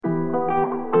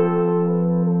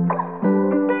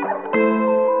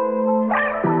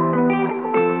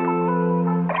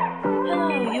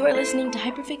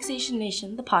Hyperfixation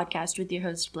Nation, the podcast with your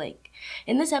host, Blake.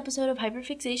 In this episode of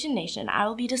Hyperfixation Nation, I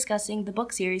will be discussing the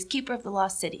book series Keeper of the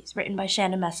Lost Cities, written by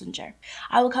Shannon Messenger.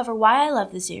 I will cover why I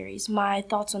love the series, my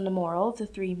thoughts on the moral of the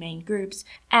three main groups,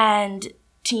 and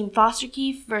Team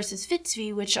FosterKeefe versus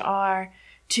Fitzphie, which are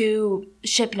two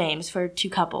ship names for two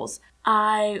couples.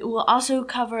 I will also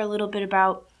cover a little bit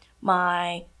about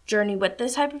my journey with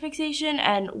this hyperfixation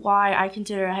and why I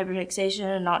consider a hyperfixation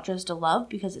and not just a love,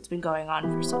 because it's been going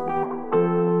on for so long.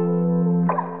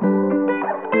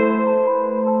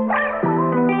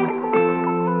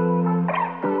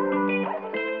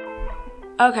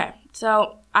 Okay,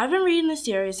 so I've been reading this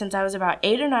series since I was about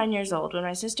 8 or 9 years old when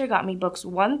my sister got me books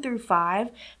 1 through 5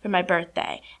 for my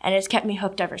birthday, and it's kept me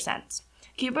hooked ever since.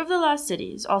 Keeper of the Lost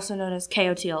Cities, also known as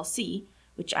KOTLC,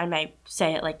 which I may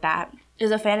say it like that,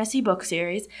 is a fantasy book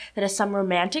series that has some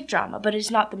romantic drama, but it's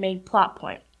not the main plot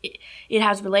point. It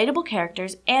has relatable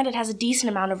characters, and it has a decent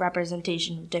amount of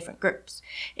representation of different groups.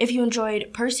 If you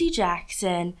enjoyed Percy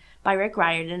Jackson by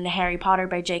Riordan and Harry Potter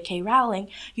by JK Rowling,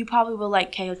 you probably will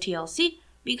like KOTLC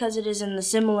because it is in the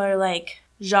similar,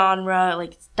 genre,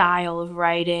 style of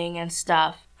writing and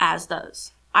stuff as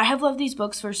those. I have loved these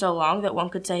books for so long that one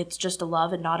could say it's just a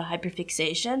love and not a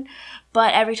hyperfixation,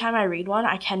 but every time I read one,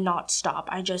 I cannot stop.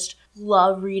 I just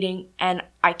love reading, and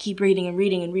I keep reading and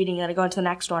reading and reading, and I go into the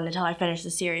next one until I finish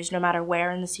the series, no matter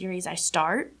where in the series I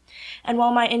start. And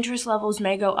while my interest levels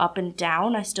may go up and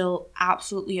down, I still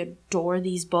absolutely adore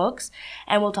these books,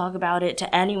 and will talk about it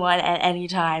to anyone at any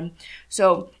time.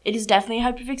 So it is definitely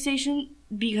a hyperfixation,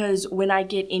 because when I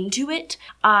get into it,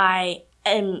 I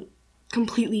am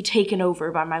completely taken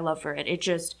over by my love for it. It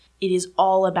is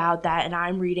all about that, and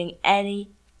I'm reading any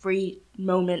free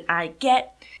moment I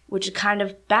get, which is kind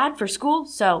of bad for school,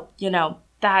 so,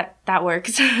 that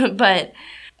works. But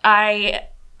I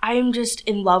am just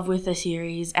in love with the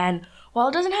series, and while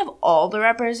it doesn't have all the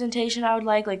representation I would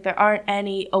like there aren't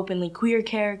any openly queer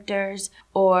characters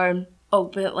or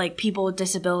people with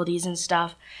disabilities and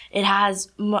stuff, it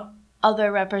has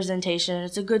other representation.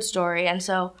 It's a good story, and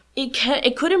so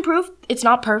it could improve. It's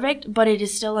not perfect, but it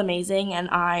is still amazing, and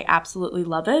I absolutely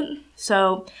love it.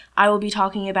 So I will be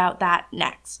talking about that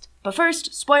next. But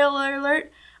first, spoiler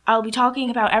alert, I'll be talking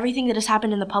about everything that has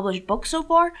happened in the published books so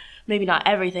far. Maybe not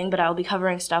everything, but I'll be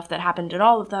covering stuff that happened in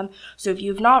all of them. So if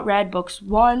you've not read books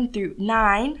 1 through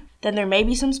 9, then there may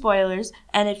be some spoilers,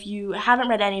 and if you haven't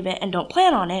read any of it and don't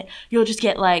plan on it, you'll just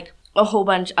get a whole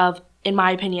bunch of, in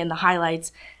my opinion, the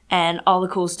highlights and all the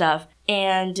cool stuff,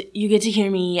 and you get to hear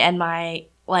me and my,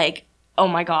 oh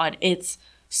my god, it's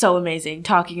so amazing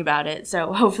talking about it,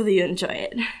 so hopefully you enjoy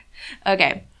it.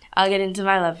 Okay, I'll get into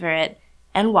my love for it,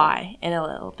 and why, in a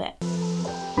little bit.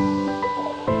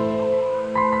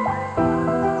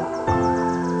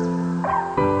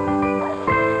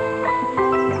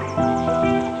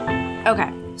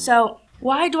 Okay, so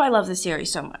why do I love this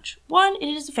series so much? One, it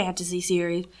is a fantasy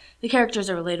series. The characters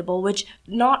are relatable, which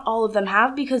not all of them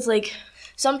have, because,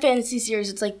 some fantasy series,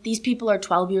 it's these people are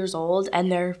 12 years old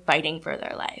and they're fighting for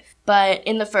their life. But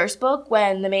in the first book,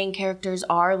 when the main characters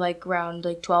are, around,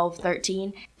 12,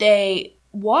 13,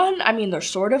 they're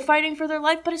sort of fighting for their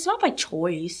life, but it's not by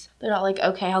choice. They're not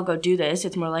okay, I'll go do this.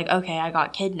 It's more okay, I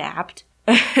got kidnapped.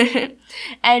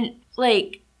 And,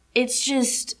 it's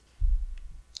just,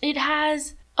 it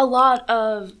has a lot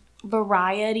of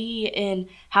variety in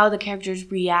how the characters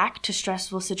react to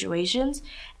stressful situations,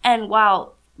 and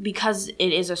because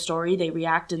it is a story, they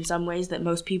react in some ways that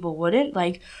most people wouldn't.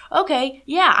 Okay,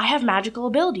 yeah, I have magical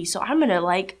abilities, so I'm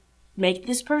gonna make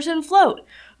this person float,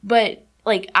 but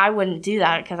I wouldn't do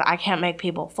that because I can't make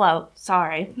people float,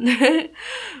 sorry.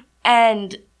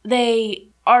 And they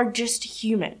are just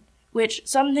human, which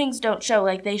some things don't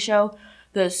show. They show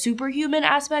the superhuman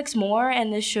aspects more,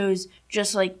 and this shows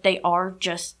just they are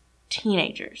just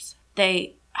teenagers.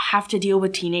 They have to deal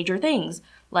with teenager things.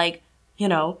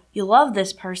 You love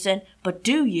this person, but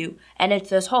do you? And it's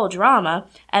this whole drama,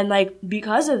 and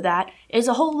because of that, it's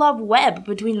a whole love web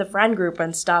between the friend group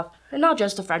and stuff. And not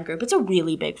just the friend group, it's a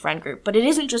really big friend group, but it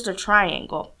isn't just a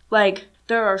triangle.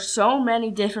 There are so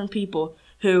many different people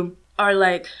who are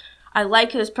I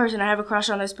like this person, I have a crush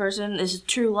on this person, this is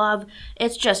true love.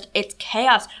 It's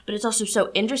chaos, but it's also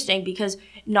so interesting because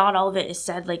not all of it is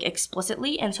said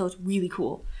explicitly, and so it's really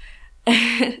cool.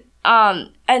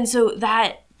 And so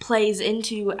that plays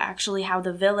into actually how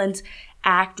the villains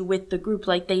act with the group.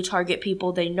 They target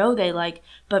people they know they like,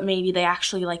 but maybe they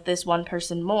actually like this one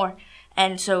person more,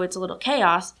 and so it's a little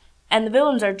chaos. And the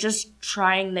villains are just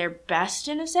trying their best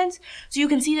in a sense, so you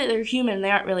can see that they're human and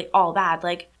they aren't really all bad.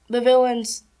 The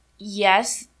villains,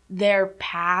 yes, their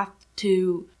path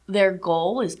to their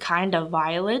goal is kind of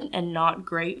violent and not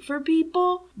great for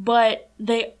people, but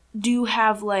they do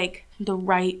have, like, the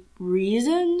right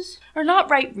reasons. Or not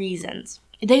right reasons.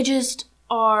 They just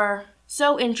are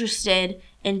so interested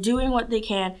in doing what they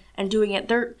can and doing it.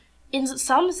 They're, in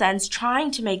some sense,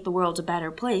 trying to make the world a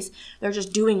better place. They're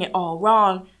just doing it all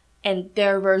wrong, and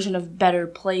their version of better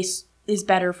place is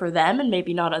better for them and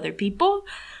maybe not other people.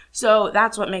 So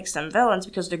that's what makes them villains,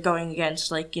 because they're going against,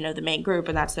 like, you know, the main group,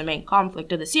 and that's the main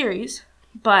conflict of the series.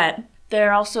 But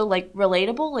they're also, like,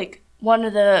 relatable. Like, one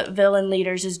of the villain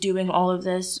leaders is doing all of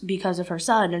this because of her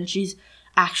son, and she's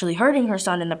actually hurting her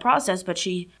son in the process, but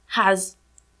she has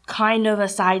kind of a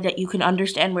side that you can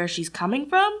understand where she's coming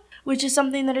from, which is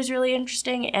something that is really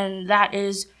interesting, and that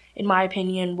is, in my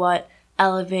opinion, what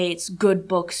elevates good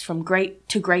books from great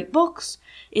to great books,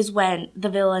 is when the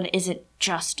villain isn't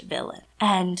just villain.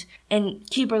 And in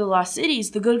Keeper of the Lost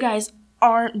Cities, the good guys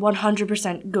aren't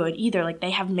 100% good either. Like,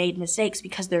 they have made mistakes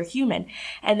because they're human,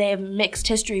 and they have mixed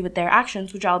history with their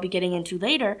actions, which I'll be getting into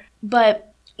later.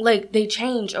 But, like, they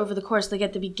change over the course. Like,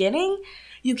 at the beginning,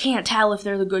 you can't tell if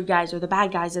they're the good guys or the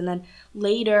bad guys, and then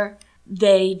later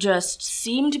they just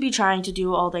seem to be trying to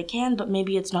do all they can, but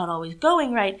maybe it's not always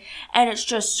going right. And it's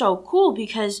just so cool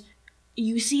because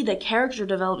you see the character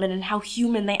development and how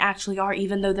human they actually are,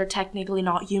 even though they're technically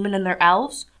not human and they're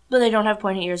elves. But they don't have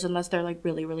pointy ears unless they're, like,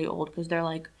 really, really old, because they're,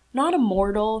 like, not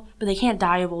immortal, but they can't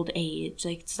die of old age.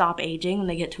 They stop aging when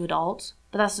they get to adults.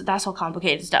 But that's all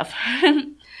complicated stuff.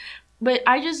 But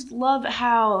I just love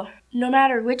how no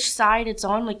matter which side it's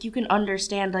on, like, you can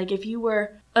understand, like, if you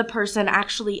were a person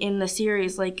actually in the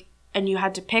series, like, and you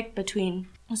had to pick between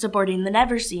supporting the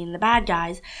Neverseen, the bad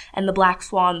guys, and the Black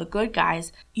Swan, the good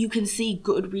guys, you can see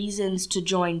good reasons to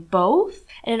join both.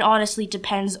 And it honestly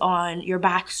depends on your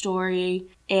backstory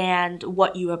and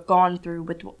what you have gone through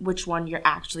with which one you're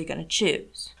actually going to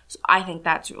choose. So I think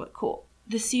that's really cool.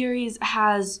 The series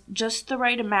has just the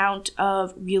right amount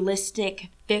of realistic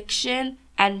fiction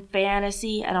and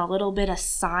fantasy and a little bit of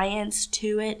science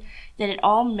to it, that it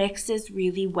all mixes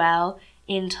really well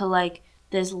into, like,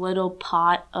 this little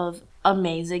pot of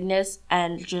amazingness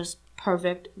and just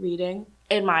perfect reading,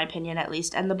 in my opinion at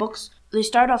least. And the books, they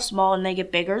start off small and they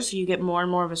get bigger, so you get more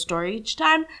and more of a story each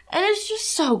time, and it's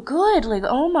just so good. Like,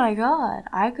 oh my god,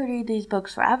 I could read these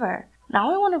books forever.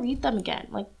 Now I want to read them again,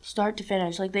 like, start to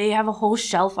finish. Like, they have a whole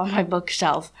shelf on my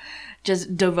bookshelf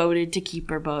just devoted to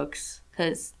Keeper books,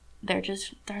 because they're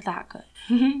that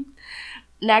good.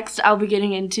 Next, I'll be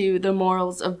getting into the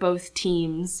morals of both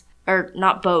teams, or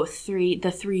not both,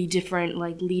 the three different,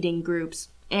 like, leading groups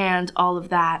and all of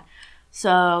that.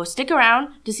 So stick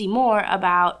around to see more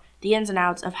about the ins and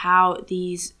outs of how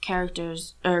these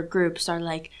characters or groups are,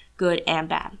 like, good and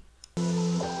bad.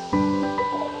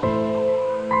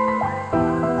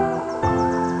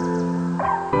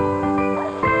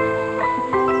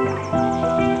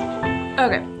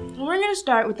 Okay, we're going to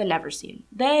start with the Neverseen.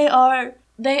 They are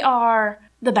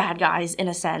the bad guys in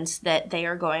a sense that they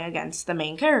are going against the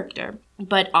main character.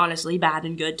 But honestly, bad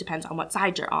and good depends on what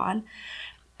side you're on.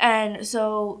 And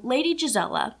so Lady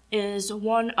Gisela is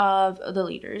one of the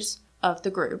leaders of the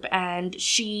group, and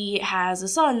she has a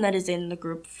son that is in the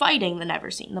group fighting the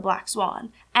Neverseen, the Black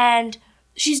Swan. And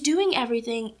she's doing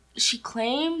everything she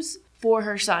claims for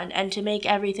her son and to make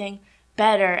everything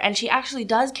better, and she actually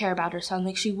does care about her son.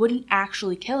 Like, she wouldn't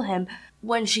actually kill him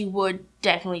when she would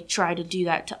definitely try to do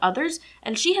that to others,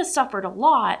 and she has suffered a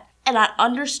lot, and I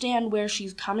understand where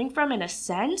she's coming from in a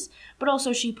sense, but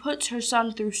also she puts her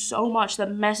son through so much that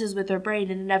messes with her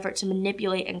brain in an effort to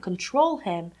manipulate and control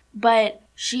him. But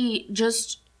she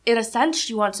just, in a sense,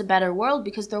 she wants a better world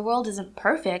because their world isn't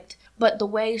perfect, but the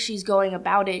way she's going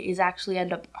about it is actually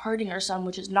end up hurting her son,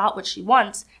 which is not what she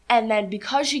wants. And then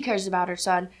because she cares about her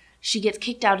son, she gets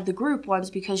kicked out of the group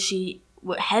once because she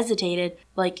hesitated,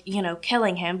 like,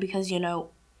 killing him because,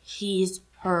 he's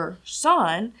her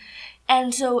son.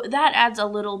 And so that adds a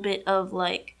little bit of,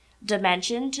 like,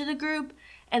 dimension to the group.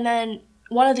 And then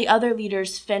one of the other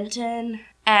leaders, Fenton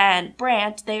and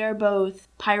Brant, they are both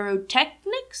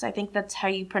pyrotechnics. I think that's how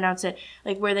you pronounce it,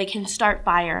 like, where they can start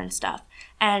fire and stuff.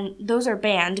 And those are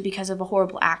banned because of a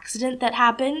horrible accident that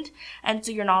happened. And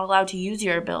so you're not allowed to use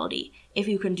your ability if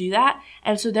you can do that.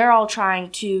 And so they're all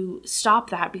trying to stop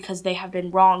that because they have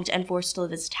been wronged and forced to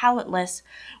live as talentless,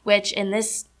 which in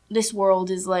this world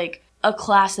is, like, a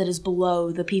class that is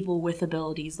below the people with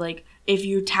abilities. Like, if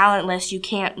you're talentless, you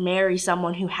can't marry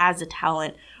someone who has a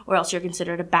talent, or else you're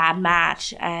considered a bad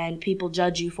match and people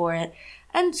judge you for it.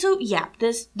 And so, yeah,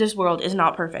 this world is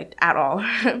not perfect at all.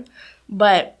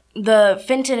 But the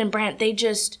Fenton and Brant,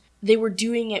 they were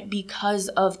doing it because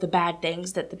of the bad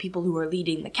things that the people who were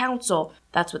leading the council,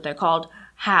 that's what they're called,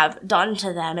 have done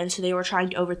to them, and so they were trying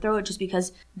to overthrow it just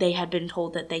because they had been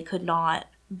told that they could not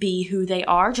be who they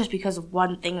are just because of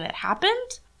one thing that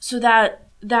happened. So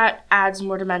that adds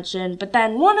more dimension. But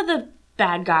then one of the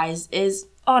bad guys is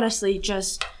honestly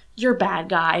just your bad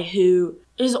guy who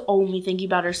is only thinking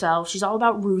about herself. She's all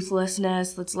about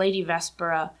ruthlessness. That's Lady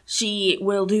Vespera. She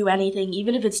will do anything,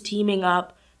 even if it's teaming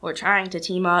up or trying to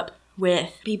team up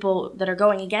with people that are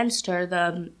going against her,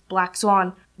 the Black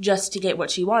Swan, just to get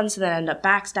what she wants and then end up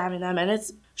backstabbing them. And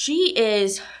she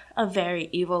is a very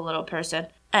evil little person.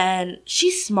 And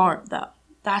she's smart, though.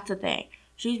 That's the thing.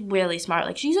 She's really smart.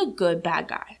 Like, she's a good bad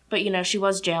guy. But, she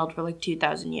was jailed for,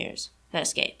 2,000 years and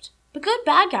escaped. But good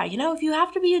bad guy. If you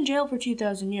have to be in jail for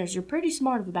 2,000 years, you're pretty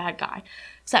smart of a bad guy.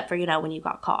 Except for, when you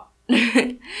got caught.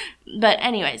 But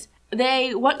anyways,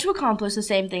 they want to accomplish the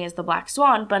same thing as the Black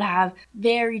Swan, but have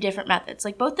very different methods.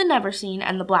 Like, both the Neverseen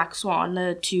and the Black Swan,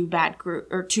 the two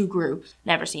groups.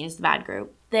 Neverseen is the bad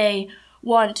group. They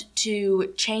want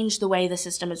to change the way the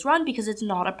system is run because it's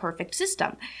not a perfect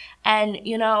system. And,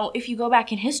 if you go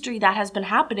back in history, that has been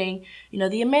happening.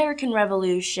 The American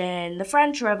Revolution, the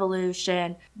French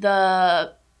Revolution,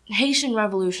 the Haitian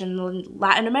Revolution,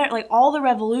 Latin America, all the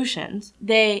revolutions,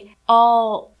 they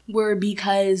all were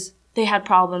because they had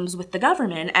problems with the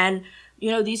government. And,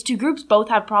 these two groups both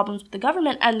have problems with the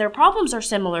government, and their problems are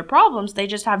similar problems. They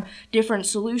just have different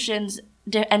solutions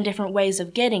and different ways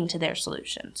of getting to their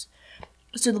solutions.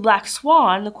 So the Black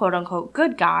Swan, the quote-unquote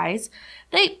good guys,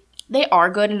 they are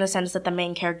good in the sense that the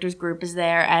main character's group is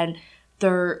there, and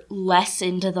they're less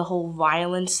into the whole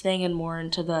violence thing and more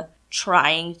into the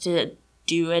trying to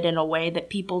do it in a way that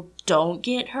people don't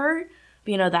get hurt.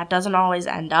 But, that doesn't always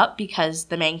end up because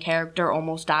the main character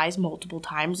almost dies multiple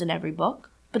times in every book.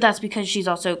 But that's because she's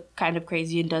also kind of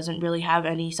crazy and doesn't really have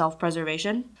any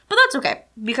self-preservation. But that's okay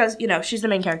because, she's the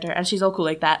main character and she's all cool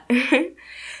like that.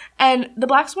 And the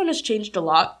Black Swan has changed a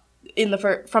lot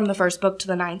from the first book to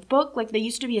the 9th book. They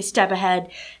used to be a step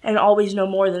ahead and always know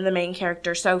more than the main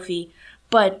character, Sophie.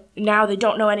 But now they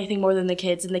don't know anything more than the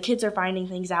kids, and the kids are finding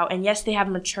things out. And yes, they have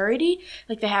maturity.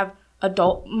 They have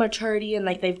adult maturity, and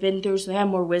they've been through, so they have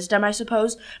more wisdom, I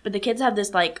suppose. But the kids have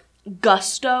this,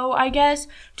 gusto, I guess,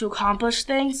 to accomplish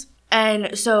things.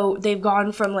 And so they've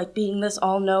gone from, being this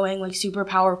all-knowing, super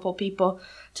powerful people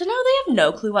to now they have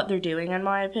no clue what they're doing, in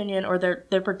my opinion, or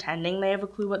they're pretending they have a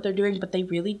clue what they're doing, but they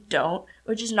really don't,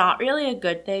 which is not really a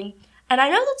good thing. And I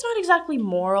know that's not exactly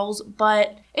morals,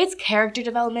 but it's character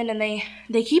development, and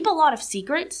they keep a lot of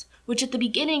secrets, which at the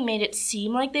beginning made it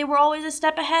seem like they were always a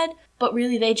step ahead, but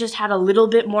really they just had a little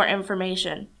bit more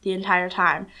information the entire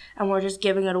time, and were just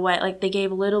giving it away. They gave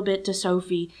a little bit to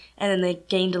Sophie, and then they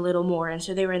gained a little more, and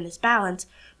so they were in this balance.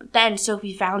 But then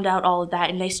Sophie found out all of that,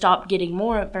 and they stopped getting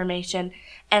more information,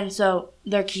 and so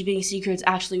their keeping secrets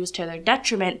actually was to their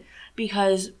detriment,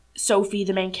 because Sophie,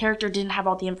 the main character, didn't have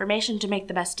all the information to make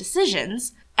the best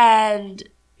decisions, and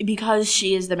because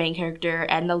she is the main character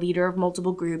and the leader of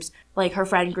multiple groups, like her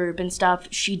friend group and stuff,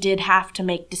 she did have to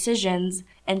make decisions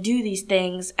and do these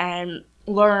things and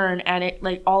learn and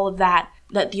all of that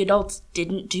the adults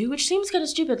didn't do, which seems kind of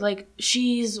stupid.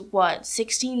 She's,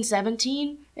 16,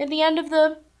 17 at the end of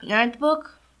the 9th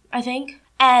book, I think.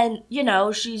 And,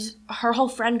 she's her whole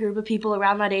friend group of people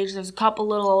around that age. There's a couple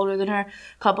a little older than her,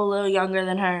 a couple a little younger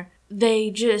than her. They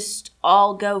just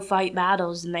all go fight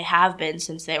battles, and they have been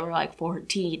since they were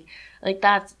 14.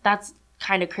 That's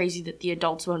kind of crazy that the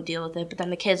adults won't deal with it, but then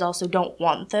the kids also don't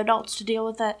want the adults to deal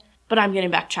with it. But I'm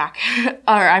getting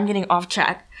I'm getting off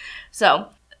track. So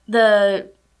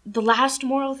the last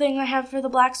moral thing I have for the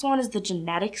Black Swan is the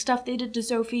genetic stuff they did to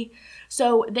Sophie.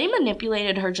 So they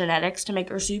manipulated her genetics to make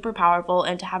her super powerful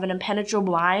and to have an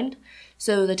impenetrable mind,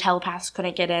 so the telepaths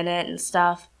couldn't get in it and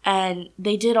stuff. And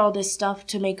they did all this stuff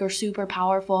to make her super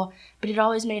powerful, but it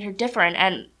always made her different.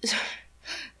 And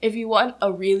if you want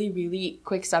a really, really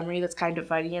quick summary that's kind of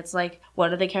funny, it's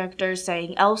one of the characters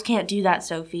saying, "Elves can't do that,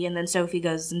 Sophie," and then Sophie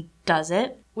goes and does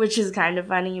it, which is kind of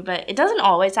funny. But it doesn't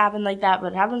always happen like that,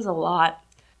 but it happens a lot.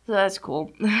 So that's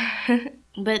cool.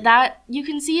 But that, you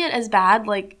can see it as bad,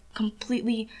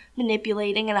 completely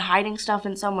manipulating and hiding stuff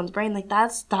in someone's brain.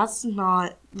 That's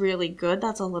not really good.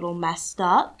 That's a little messed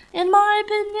up, in my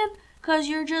opinion, because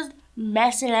you're just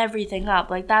messing everything up.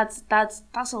 That's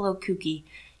a little kooky.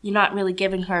 You're not really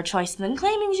giving her a choice and then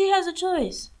claiming she has a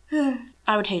choice.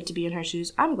 I would hate to be in her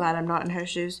shoes. I'm glad I'm not in her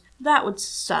shoes. That would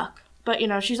suck. But,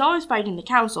 she's always fighting the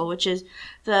council, which is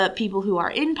the people who are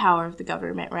in power of the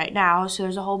government right now. So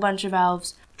there's a whole bunch of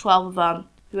elves, 12 of them,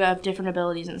 who have different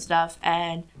abilities and stuff,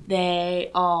 and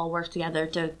they all work together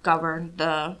to govern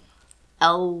the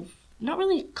elf, not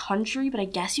really country, but I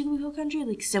guess you could go country,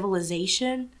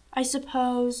 civilization, I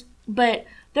suppose. but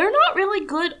they're not really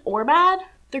good or bad.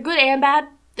 They're good and bad.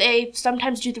 They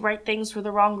sometimes do the right things for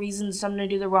the wrong reasons, sometimes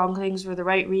do the wrong things for the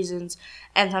right reasons,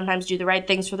 and sometimes do the right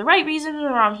things for the right reasons and the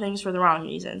wrong things for the wrong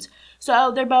reasons.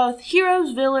 So they're both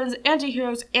heroes, villains,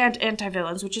 anti-heroes, and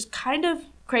anti-villains, which is kind of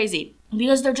crazy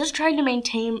because they're just trying to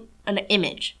maintain an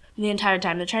image the entire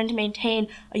time. They're trying to maintain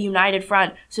a united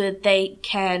front so that they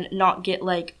can not get,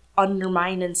 like,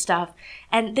 undermined and stuff.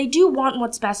 And they do want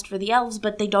what's best for the elves,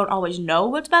 but they don't always know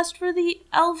what's best for the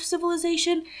elf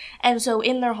civilization. And so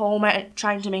in their home,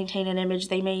 trying to maintain an image,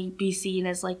 they may be seen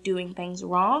as, like, doing things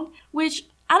wrong, which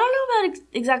I don't know about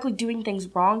exactly doing things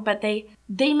wrong, but they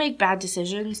make bad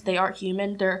decisions. They are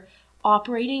human. They're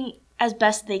operating as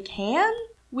best they can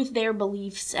with their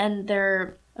beliefs and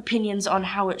their opinions on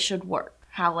how it should work,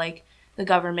 how, like, the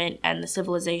government and the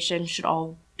civilization should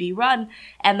all be run,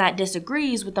 and that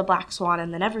disagrees with the Black Swan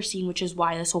and the Neverseen, which is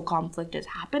why this whole conflict is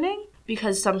happening,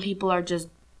 because some people are just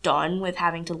done with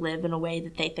having to live in a way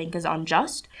that they think is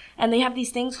unjust, and they have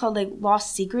these things called, like,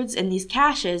 lost secrets in these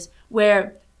caches,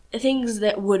 where things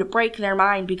that would break their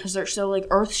mind because they're so, like,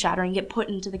 earth-shattering get put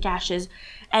into the caches,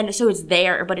 and so it's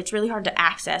there, but it's really hard to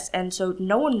access, and so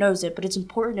no one knows it, but it's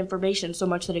important information so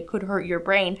much that it could hurt your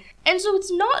brain, and so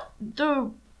it's not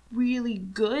the really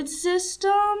good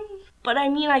system. But I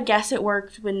mean, I guess it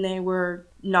worked when they were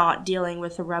not dealing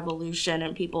with a revolution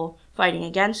and people fighting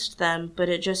against them, but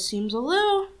it just seems a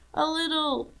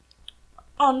little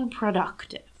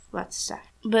unproductive, let's say.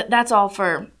 But that's all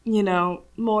for,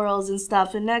 morals and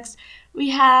stuff. And next, we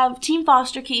have Team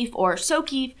FosterKeefe or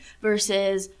SoKeefe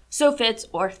versus SoFitz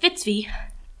or Fitzphie.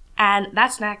 And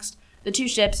that's next. The two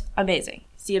ships, amazing.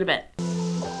 See you in a bit.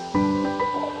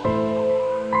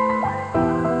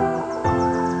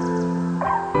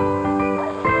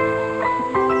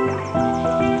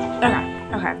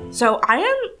 Okay, so I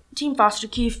am Team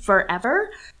FosterKeefe forever.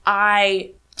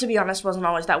 I, to be honest, wasn't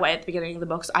always that way at the beginning of the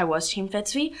books. I was Team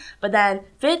Fitzphie, but then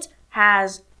Fitz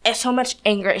has so much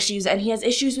anger issues, and he has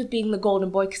issues with being the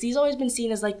golden boy, because he's always been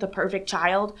seen as, like, the perfect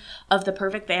child of the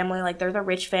perfect family. Like, they're the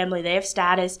rich family, they have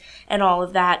status, and all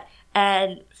of that.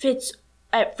 And Fitz,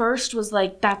 at first, was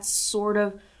like, that's sort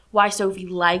of why Sophie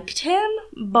liked him,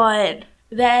 but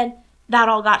then that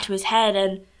all got to his head,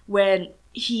 and when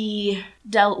he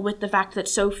dealt with the fact that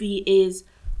Sophie is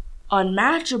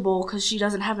unmatchable because she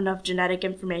doesn't have enough genetic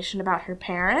information about her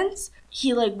parents,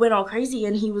 he, like, went all crazy,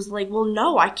 and he was like, well,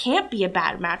 no, I can't be a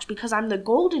bad match because I'm the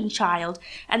golden child,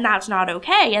 and that's not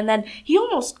okay. And then he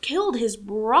almost killed his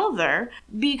brother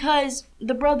because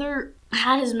the brother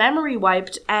had his memory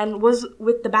wiped and was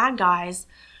with the bad guys,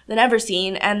 the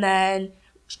Neverseen, and then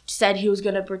said he was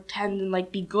going to pretend and,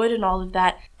 like, be good and all of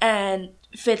that, and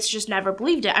Fitz just never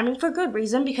believed it. I mean, for good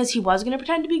reason, because he was going to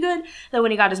pretend to be good. Then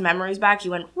when he got his memories back, he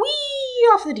went whee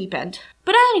off the deep end.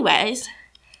 But anyways,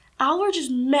 Alvar just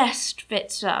messed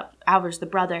Fitz up. Alvar's the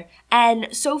brother.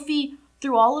 And Sophie,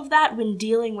 through all of that, when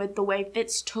dealing with the way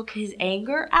Fitz took his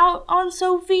anger out on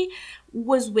Sophie,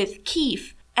 was with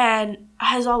Keefe. And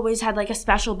has always had, like, a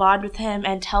special bond with him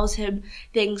and tells him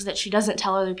things that she doesn't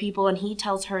tell other people. And he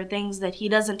tells her things that he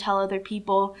doesn't tell other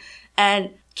people. And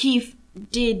Keefe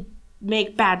did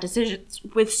make bad decisions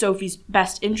with Sophie's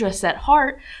best interests at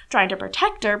heart, trying to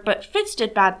protect her, but Fitz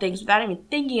did bad things without even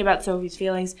thinking about Sophie's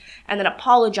feelings, and then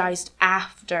apologized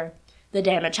after the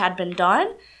damage had been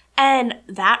done, and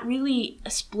that really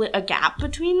split a gap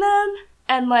between them,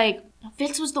 and, like,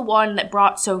 Fitz was the one that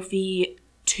brought Sophie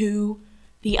to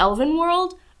the elven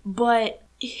world, but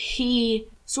he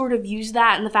sort of used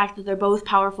that and the fact that they're both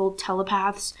powerful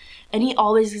telepaths, and he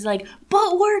always is like,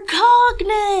 but we're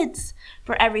cognates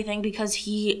for everything because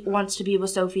he wants to be with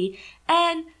Sophie.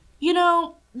 And,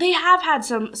 they have had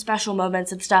some special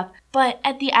moments and stuff, but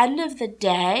at the end of the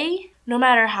day, no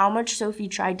matter how much Sophie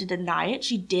tried to deny it,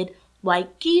 she did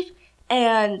like Keefe,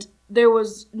 and there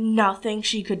was nothing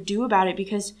she could do about it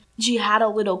because she had a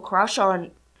little crush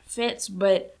on Fitz,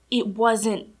 but it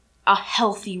wasn't a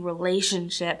healthy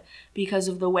relationship because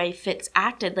of the way Fitz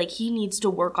acted. Like, he needs to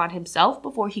work on himself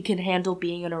before he can handle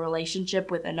being in a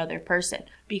relationship with another person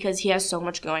because he has so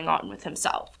much going on with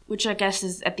himself, which I guess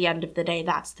is, at the end of the day,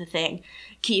 that's the thing.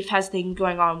 Keefe has things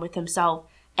going on with himself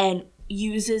and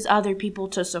uses other people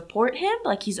to support him,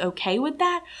 like, he's okay with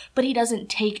that, but he doesn't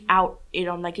take out it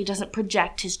on, like, he doesn't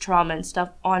project his trauma and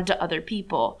stuff onto other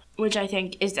people, which I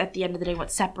think is, at the end of the day,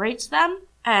 what separates them.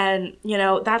 And,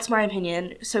 that's my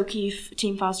opinion. SoKeefe,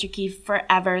 Team FosterKeefe,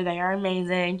 forever. They are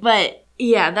amazing. But,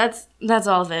 yeah, that's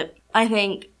all of it. I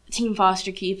think Team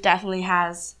FosterKeefe definitely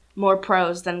has more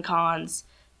pros than cons,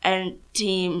 and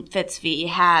Team Fitzphie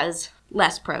has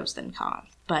less pros than cons.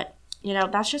 But,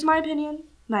 that's just my opinion.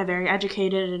 My very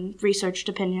educated and researched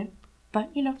opinion.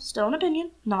 But, still an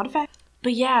opinion, not a fact.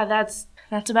 But yeah, that's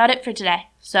about it for today.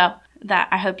 So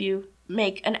I hope you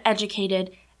make an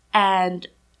educated and,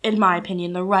 in my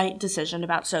opinion, the right decision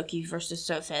about SoKeefe versus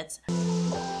SoFitz.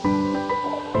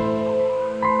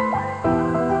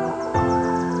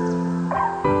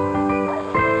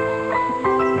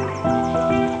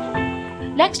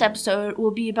 Next episode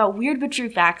will be about weird but true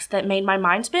facts that made my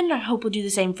mind spin, and I hope will do the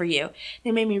same for you.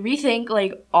 They made me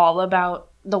rethink, all about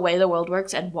the way the world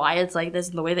works and why it's like this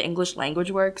and the way the English language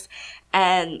works,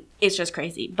 and it's just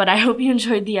crazy. But I hope you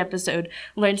enjoyed the episode,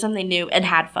 learned something new, and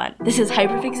had fun. This is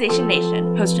Hyperfixation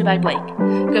Nation, hosted by Blake.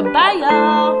 Goodbye,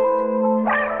 y'all!